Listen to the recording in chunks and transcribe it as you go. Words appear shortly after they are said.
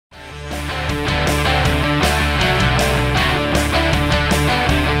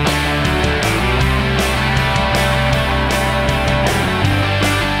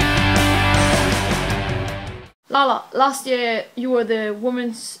Last year you were the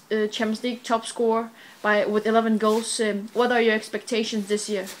Women's Champions League top scorer with 11 goals. What are your expectations this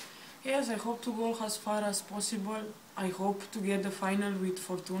year? Yes, I hope to go as far as possible. I hope to get the final with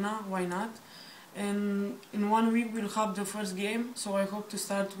Fortuna, why not? And in 1 week we'll have the first game, so I hope to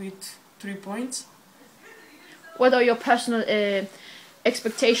start with 3 points. What are your personal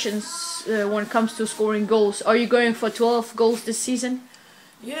expectations when it comes to scoring goals? Are you going for 12 goals this season?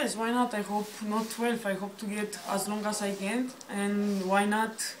 Yes, why not? I hope not 12, I hope to get as long as I can, and why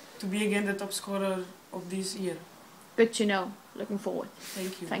not to be again the top scorer of this year. Good to know. Looking forward.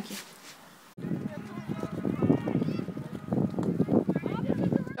 Thank you. Thank you.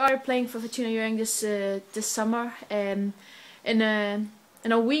 You are playing for Fortuna Hjørring this summer. In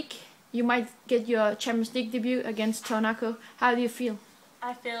a week, you might get your Champions League debut against Tornaco. How do you feel?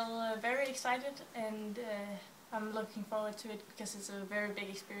 I feel very excited, and I'm looking forward to it because it's a very big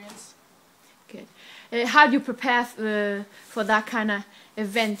experience. Good. How do you prepare for that kind of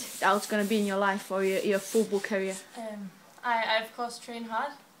event that's going to be in your life or your football career? I of course train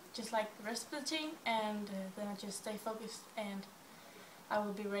hard, just like the rest of the team, and then I just stay focused, and I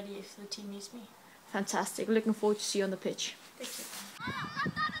will be ready if the team needs me. Fantastic. Looking forward to see you on the pitch. Thank you.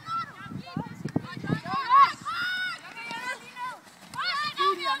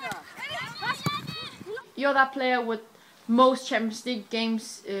 You're that player with most Champions League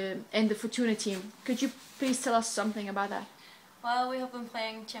games in the Fortuna team. Could you please tell us something about that? Well, we have been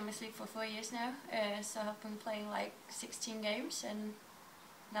playing Champions League for 4 years now, so I've been playing like 16 games, and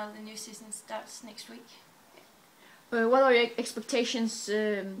now the new season starts next week. What are your expectations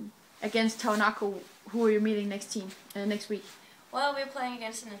against Tornaco, who are you meeting next week? Well, we're playing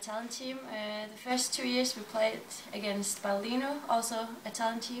against an Italian team. The first 2 years we played against Baldino, also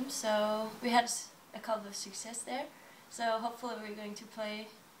Italian team, so we had a couple of success there. So hopefully we're going to play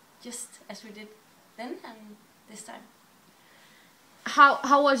just as we did then and this time.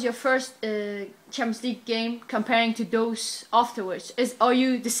 How was your first Champions League game comparing to those afterwards? Are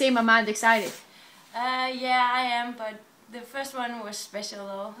you the same amount excited? Yeah, I am, but the first one was special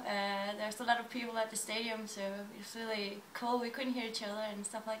though. There's a lot of people at the stadium, so it was really cool. We couldn't hear each other and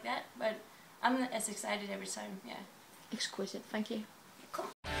stuff like that, but I'm as excited every time, yeah. Exquisite, thank you. Cool.